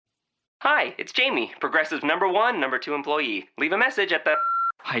Hi, it's Jamie, Progressive's #1, #2 employee. Leave a message at the...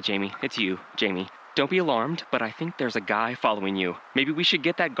 Hi, Jamie. It's you, Jamie. Don't be alarmed, but I think there's a guy following you. Maybe we should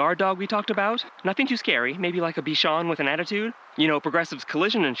get that guard dog we talked about? Nothing too scary. Maybe like a Bichon with an attitude? You know, Progressive's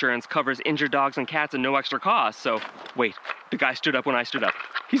collision insurance covers injured dogs and cats at no extra cost, so... Wait, the guy stood up when I stood up.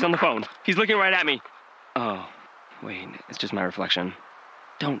 He's on the phone. He's looking right at me. Oh, wait, it's just my reflection.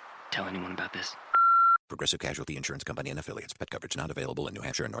 Don't tell anyone about this. Progressive Casualty Insurance Company and Affiliates. Pet coverage not available in New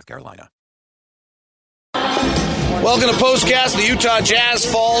Hampshire and North Carolina. Welcome to Postcast. The Utah Jazz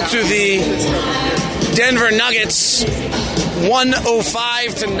fall to the Denver Nuggets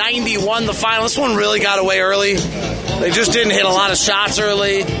 105-91, the final. This one really got away early. They just didn't hit a lot of shots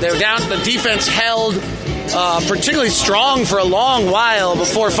early. They were down. The defense held particularly strong for a long while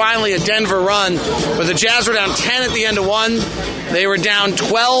before finally a Denver run. But the Jazz were down 10 at the end of one. They were down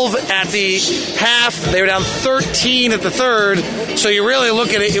 12 at the half. They were down 13 at the third. So you really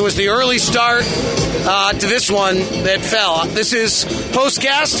look at it, it was the early start to this one that fell. This is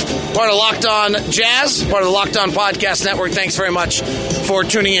Postcast, part of Locked On Jazz, part of the Locked On Podcast Network. Thanks very much for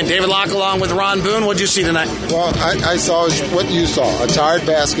tuning in. David Locke along with Ron Boone. What did you see tonight? Well, I saw what you saw, a tired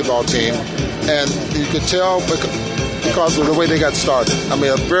basketball team. And you could tell because of the way they got started. I mean,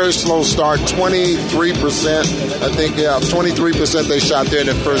 a very slow start, 23%. I think, 23% they shot there in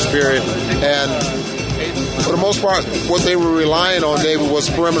the first period. And for the most part, what they were relying on, David, was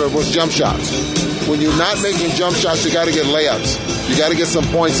perimeter, was jump shots. When you're not making jump shots, you got to get layups. You got to get some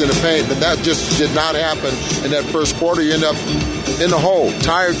points in the paint. But that just did not happen in that first quarter. You end up in the hole.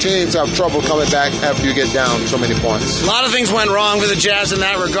 Tired teams have trouble coming back after you get down so many points. A lot of things went wrong for the Jazz in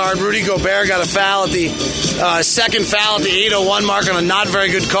that regard. Rudy Gobert got a foul at the second foul at the 8:01 mark on a not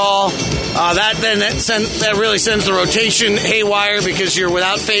very good call. That really sends the rotation haywire because you're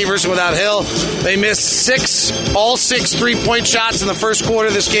without Favors and without Hill. They missed all six three-point shots in the first quarter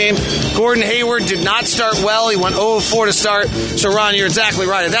of this game. Gordon Hayward did not start well. He went 0-4 to start. So, Ron, you're exactly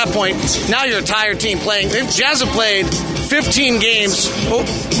right. At that point, now you're a tired team playing. The Jazz have played 15 games.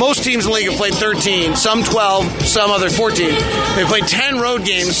 Most teams in the league have played 13, some 12, some other 14. They played 10 road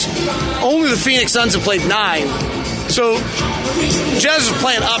games. Only the Phoenix Suns have played 9. So, Jazz is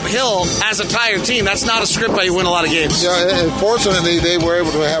playing uphill as a tired team. That's not a script by you win a lot of games. Yeah, and fortunately, they were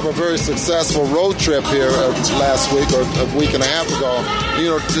able to have a very successful road trip here last week or a week and a half ago,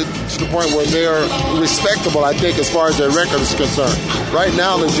 to the point where they're respectable, I think, as far as their record is concerned. Right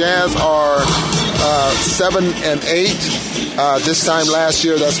now, the Jazz are 7-8. This time last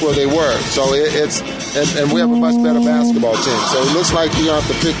year, that's where they were. So and we have a much better basketball team. So it looks like you're going to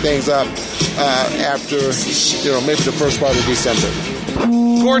have to pick things up after, maybe the first part of December.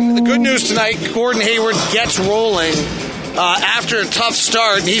 Gordon, the good news tonight, Gordon Hayward gets rolling after a tough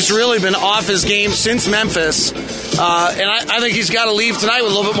start. He's really been off his game since Memphis. And I think he's got to leave tonight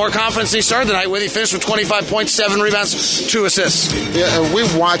with a little bit more confidence than he started tonight with. He finished with 25 points, 7 rebounds, 2 assists. Yeah, and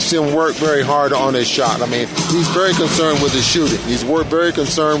we've watched him work very hard on his shot. I mean, he's very concerned with his shooting. He's very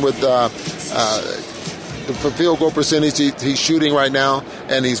concerned with the field goal percentage he's shooting right now,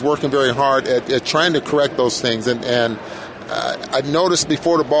 and he's working very hard at trying to correct those things. And I noticed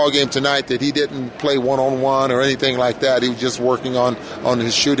before the ball game tonight that he didn't play one-on-one or anything like that. He was just working on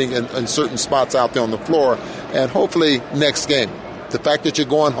his shooting in certain spots out there on the floor. And hopefully next game, the fact that you're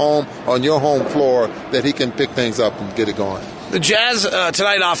going home on your home floor, that he can pick things up and get it going. The Jazz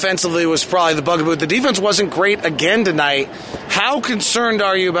tonight offensively was probably the bugaboo. The defense wasn't great again tonight. How concerned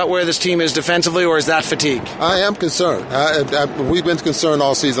are you about where this team is defensively, or is that fatigue? I am concerned. We've been concerned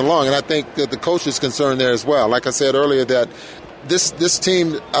all season long, and I think that the coach is concerned there as well. Like I said earlier, that this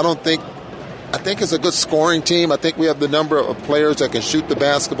team, I think it's a good scoring team. I think we have the number of players that can shoot the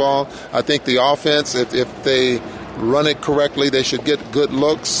basketball. I think the offense, if they run it correctly, they should get good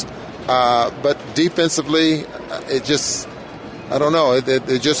looks. But defensively, it just... I don't know.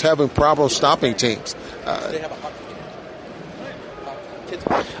 They're just having problems stopping teams.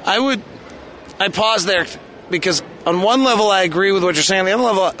 I pause there because on one level I agree with what you're saying. On the other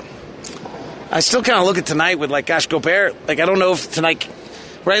level, I still kind of look at tonight with Gobert. I don't know if tonight,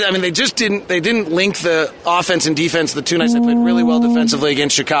 right? I mean, they didn't link the offense and defense the two nights. They played really well defensively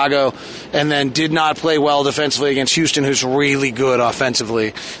against Chicago and then did not play well defensively against Houston, who's really good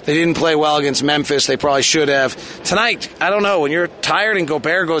offensively. They didn't play well against Memphis. They probably should have. Tonight, I don't know. When you're tired and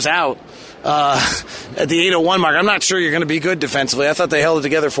Gobert goes out at the 8:01 mark, I'm not sure you're going to be good defensively. I thought they held it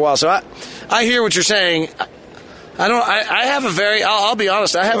together for a while. So I hear what you're saying. I'll be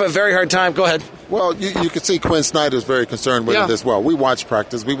honest, I have a very hard time. Go ahead. Well, you can see Quinn Snyder's very concerned with it as well. We watch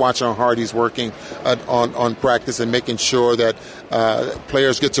practice. We watch how hard he's working on practice and making sure that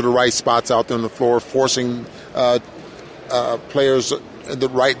players get to the right spots out there on the floor, forcing players in the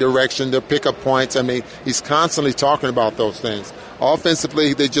right direction. They'll pick up points. I mean, he's constantly talking about those things.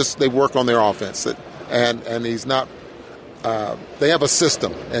 Offensively, they work on their offense, and he's not. They have a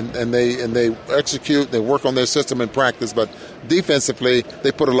system, and they execute. They work on their system in practice, but defensively,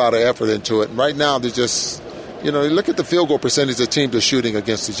 they put a lot of effort into it. And right now, they're just. You know, you look at the field goal percentage the teams are shooting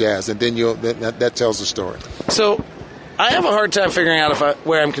against the Jazz, and then that tells the story. So I have a hard time figuring out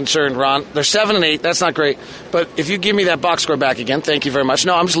where I'm concerned, Ron. They're 7-8. That's not great. But if you give me that box score back again, thank you very much.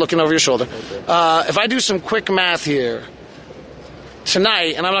 No, I'm just looking over your shoulder. If I do some quick math here,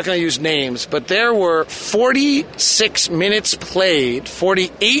 tonight, and I'm not going to use names, but there were 46 minutes played,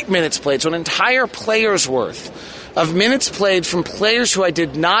 48 minutes played, so an entire player's worth of minutes played from players who I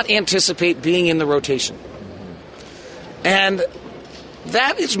did not anticipate being in the rotation. And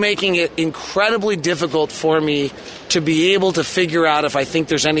that is making it incredibly difficult for me to be able to figure out if I think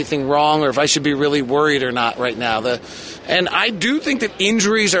there's anything wrong or if I should be really worried or not right now. And I do think that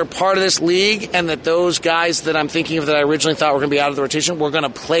injuries are part of this league, and that those guys that I'm thinking of that I originally thought were going to be out of the rotation were going to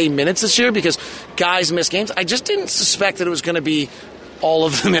play minutes this year because guys miss games. I just didn't suspect that it was going to be all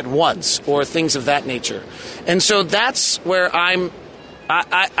of them at once or things of that nature. And so that's where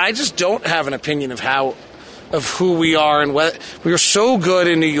I just don't have an opinion of who we are and what we were so good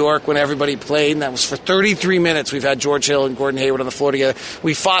in New York when everybody played, and that was for 33 minutes. We've had George Hill and Gordon Hayward on the floor together.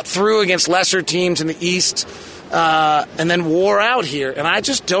 We fought through against lesser teams in the East and then wore out here, and I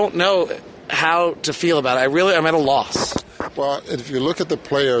just don't know how to feel about it. I'm at a loss. Well, if you look at the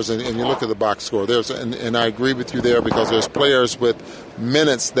players and you look at the box score, and I agree with you there because there's players with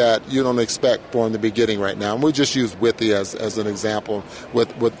minutes that you don't expect for in the beginning right now. And we'll just use Withy as an example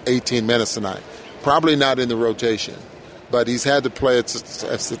with 18 minutes tonight. Probably not in the rotation, but he's had to play a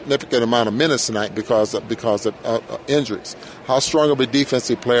significant amount of minutes tonight because of injuries. How strong of a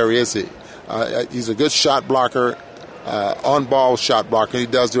defensive player is he? He's a good shot blocker, on-ball shot blocker. He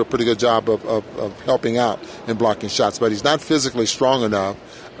does do a pretty good job of helping out in blocking shots, but he's not physically strong enough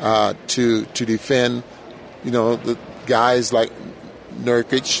to defend, the guys like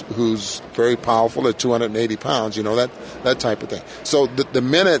Nurkic, who's very powerful at 280 pounds, that type of thing. So the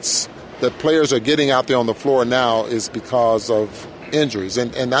minutes that players are getting out there on the floor now is because of injuries.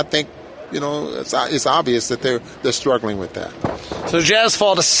 And I think, it's obvious that they're struggling with that. So the Jazz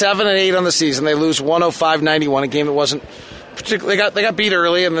fall to 7-8 on the season. They lose 105-91, a game that wasn't particularly. They got beat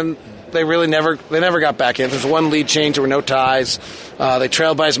early, and then they really never got back in. There's one lead change. There were no ties. They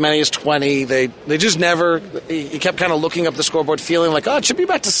trailed by as many as 20. They just never. He kept kind of looking up the scoreboard, feeling like, it should be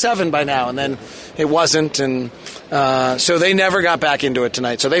back to 7 by now, and then it wasn't. And so they never got back into it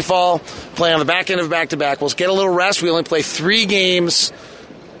tonight. So they fall, play on the back end of back-to-back. We'll get a little rest. We only play 3 games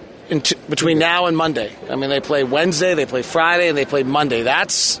between now and Monday. I mean, they play Wednesday, they play Friday, and they play Monday.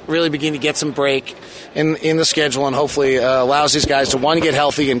 That's really beginning to get some break in the schedule, and hopefully allows these guys to, 1, get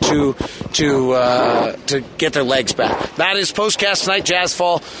healthy, and 2, to get their legs back. That is Postcast tonight. Jazz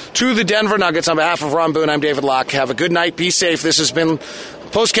fall to the Denver Nuggets. On behalf of Ron Boone, I'm David Locke. Have a good night. Be safe. This has been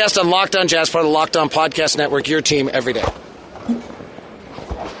Postcast on Locked On Jazz, part of the Locked On Podcast Network, your team every day.